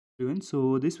Everyone,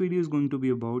 so this video is going to be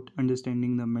about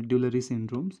understanding the medullary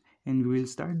syndromes, and we will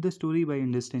start the story by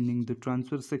understanding the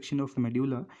transverse section of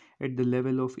medulla at the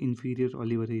level of inferior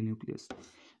olivary nucleus.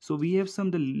 So we have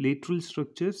some the lateral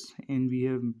structures and we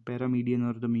have paramedian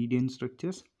or the median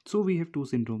structures. So we have two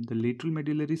syndromes, the lateral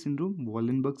medullary syndrome,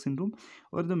 Wallenberg syndrome,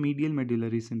 or the medial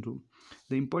medullary syndrome.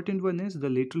 The important one is the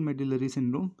lateral medullary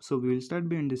syndrome. So we will start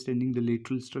by understanding the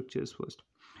lateral structures first.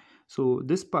 So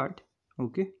this part,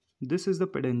 okay, this is the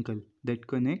peduncle that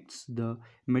connects the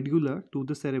medulla to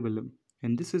the cerebellum,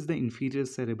 and this is the inferior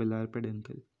cerebellar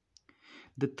peduncle.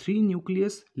 The three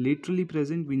nucleus laterally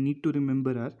present we need to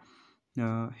remember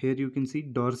are here you can see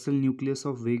dorsal nucleus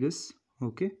of vagus,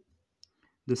 okay.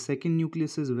 The second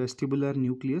nucleus is vestibular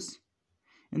nucleus,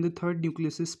 and the third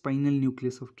nucleus is spinal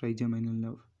nucleus of trigeminal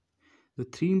nerve. The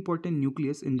three important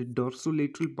nucleus in the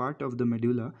dorsolateral part of the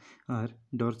medulla are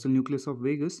dorsal nucleus of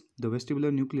vagus, the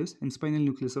vestibular nucleus, and spinal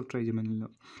nucleus of trigeminal nerve.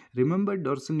 Remember,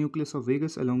 dorsal nucleus of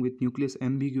vagus along with nucleus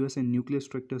ambiguus and nucleus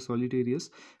tractus solitarius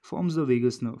forms the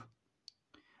vagus nerve.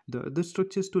 The other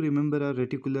structures to remember are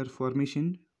reticular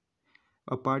formation,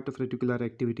 a part of reticular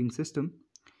activating system,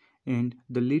 and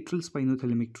the lateral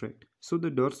spinothalamic tract. So the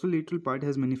dorsolateral part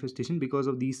has manifestation because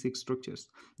of these six structures: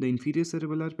 the inferior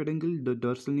cerebellar peduncle, the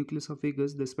dorsal nucleus of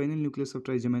vagus, the spinal nucleus of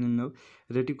trigeminal nerve,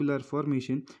 reticular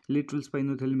formation, lateral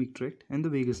spinothalamic tract, and the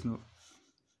vagus nerve.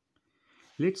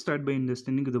 Let's start by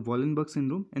understanding the Wallenberg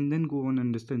syndrome and then go on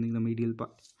understanding the medial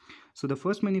part. So the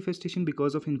first manifestation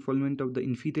because of involvement of the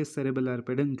inferior cerebellar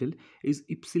peduncle is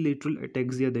ipsilateral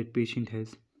ataxia that patient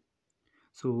has.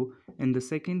 So, and the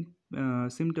second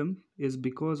symptom is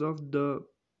because of the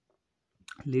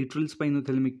lateral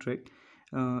spinothalamic tract.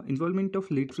 Involvement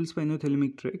of lateral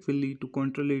spinothalamic tract will lead to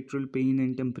contralateral pain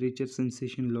and temperature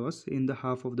sensation loss in the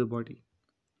half of the body.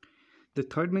 The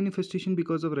third manifestation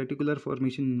because of reticular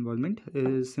formation involvement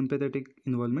is sympathetic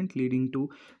involvement leading to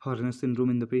Horner syndrome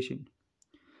in the patient.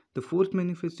 The fourth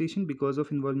manifestation because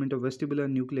of involvement of vestibular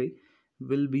nuclei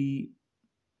will be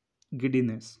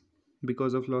giddiness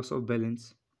because of loss of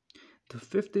balance. The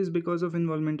fifth is because of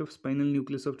involvement of spinal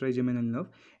nucleus of trigeminal nerve,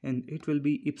 and it will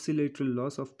be ipsilateral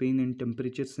loss of pain and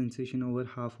temperature sensation over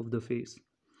half of the face.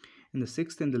 And the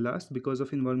sixth and the last, because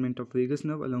of involvement of vagus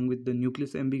nerve along with the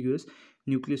nucleus ambiguus,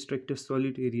 nucleus tractus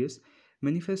solitarius,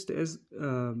 manifest as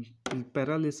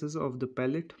paralysis of the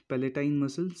palatine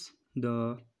muscles,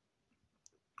 the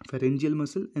pharyngeal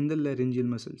muscle, and the laryngeal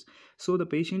muscles. So the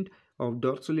patient of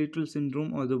dorsolateral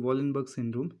syndrome or the Wallenberg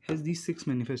syndrome has these six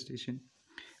manifestations.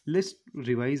 Let's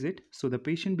revise it. So the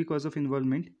patient because of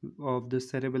involvement of the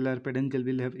cerebellar peduncle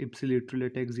will have ipsilateral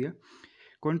ataxia,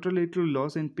 contralateral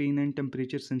loss and pain and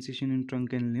temperature sensation in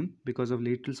trunk and limb because of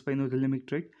lateral spinothalamic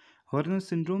tract, Horner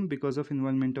syndrome because of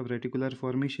involvement of reticular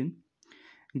formation,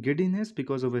 giddiness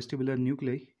because of vestibular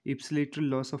nuclei,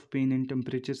 ipsilateral loss of pain and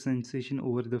temperature sensation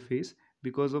over the face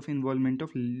because of involvement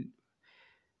of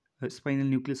spinal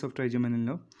nucleus of trigeminal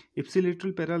nerve,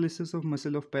 ipsilateral paralysis of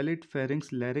muscle of palate,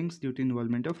 pharynx, larynx due to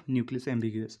involvement of nucleus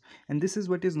ambiguus. And this is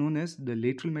what is known as the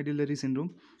lateral medullary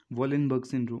syndrome, Wallenberg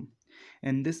syndrome.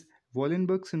 And this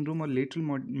Wallenberg syndrome or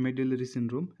lateral medullary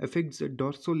syndrome affects the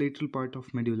dorsolateral part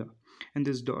of medulla. And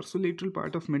this dorsolateral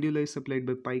part of medulla is supplied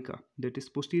by pica, that is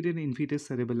posterior inferior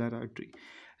cerebellar artery.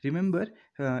 Remember,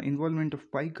 involvement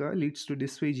of pica leads to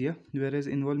dysphagia, whereas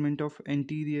involvement of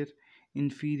anterior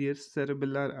inferior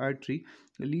cerebellar artery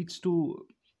leads to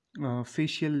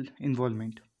facial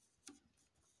involvement,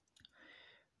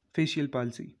 facial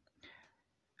palsy.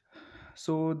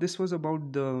 So this was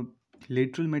about the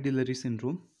lateral medullary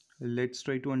syndrome. Let's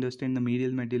try to understand the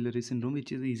medial medullary syndrome,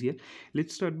 which is easier.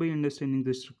 Let's start by understanding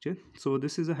the structure. So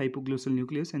this is a hypoglossal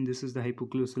nucleus and this is the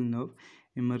hypoglossal nerve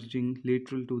emerging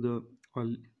lateral to the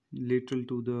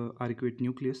arcuate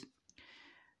nucleus.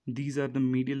 These are the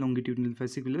medial longitudinal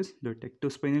fasciculus, the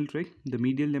tectospinal tract, the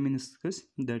medial lemniscus,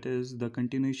 that is the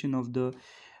continuation of the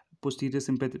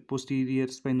posterior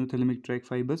spinothalamic tract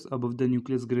fibers above the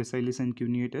nucleus gracilis and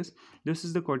cuneatus. This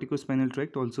is the corticospinal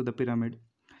tract, also the pyramid.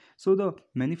 So the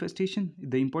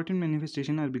important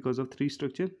manifestation are because of three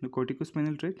structures: the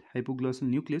corticospinal tract, hypoglossal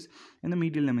nucleus, and the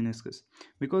medial lemniscus.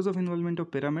 Because of involvement of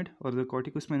pyramid or the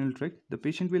corticospinal tract, the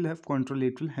patient will have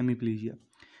contralateral hemiplegia.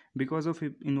 Because of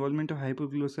involvement of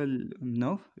hypoglossal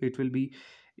nerve, it will be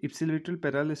ipsilateral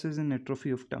paralysis and atrophy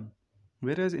of tongue.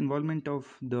 Whereas involvement of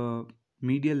the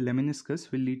medial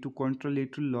lemniscus will lead to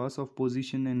contralateral loss of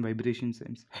position and vibration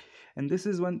sense. And this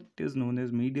is what is known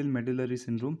as medial medullary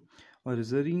syndrome or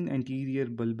Zerine anterior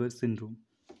bulbar syndrome.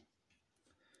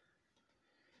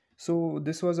 So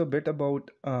this was a bit about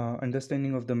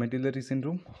understanding of the medullary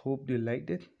syndrome. Hope you liked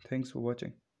it. Thanks for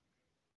watching.